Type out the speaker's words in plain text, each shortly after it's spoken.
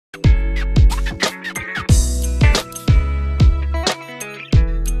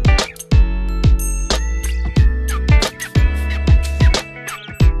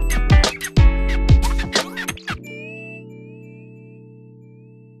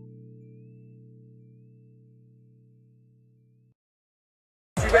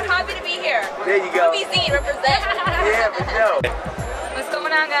we're happy to be here. There you go. Movie scene represent. Yeah, for sure. What's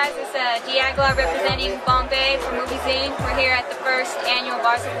going on, guys? It's Diagla representing Bombay for Movie Scene. We're here at the first annual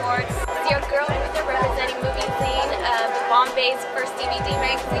Bars Awards. It's your girl Luther representing Movie Scene, Bombay's first DVD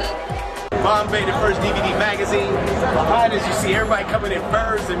magazine. Bombay, the first DVD magazine. Behind us, you see everybody coming in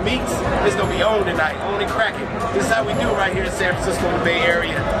furs and meats. It's gonna be on tonight, on and cracking. This is how we do it right here in San Francisco, in the Bay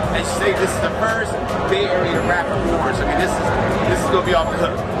Area. They say this is the first Bay Area rap awards. I mean, this is gonna be off the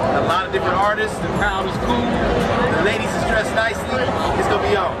hook. A lot of different artists. The crowd is cool. The ladies is dressed nicely. It's gonna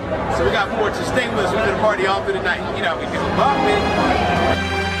be on. So we got more to stay with us. We're gonna party all through the night. You know how we do.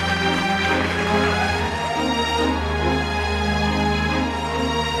 Bombay.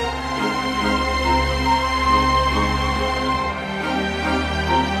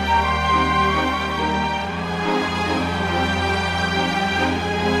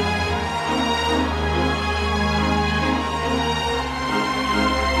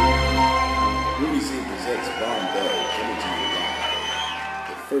 Bombay, coming to you live.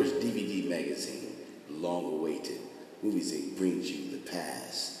 The first DVD magazine, long awaited. Movie Scene brings you the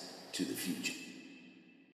past to the future.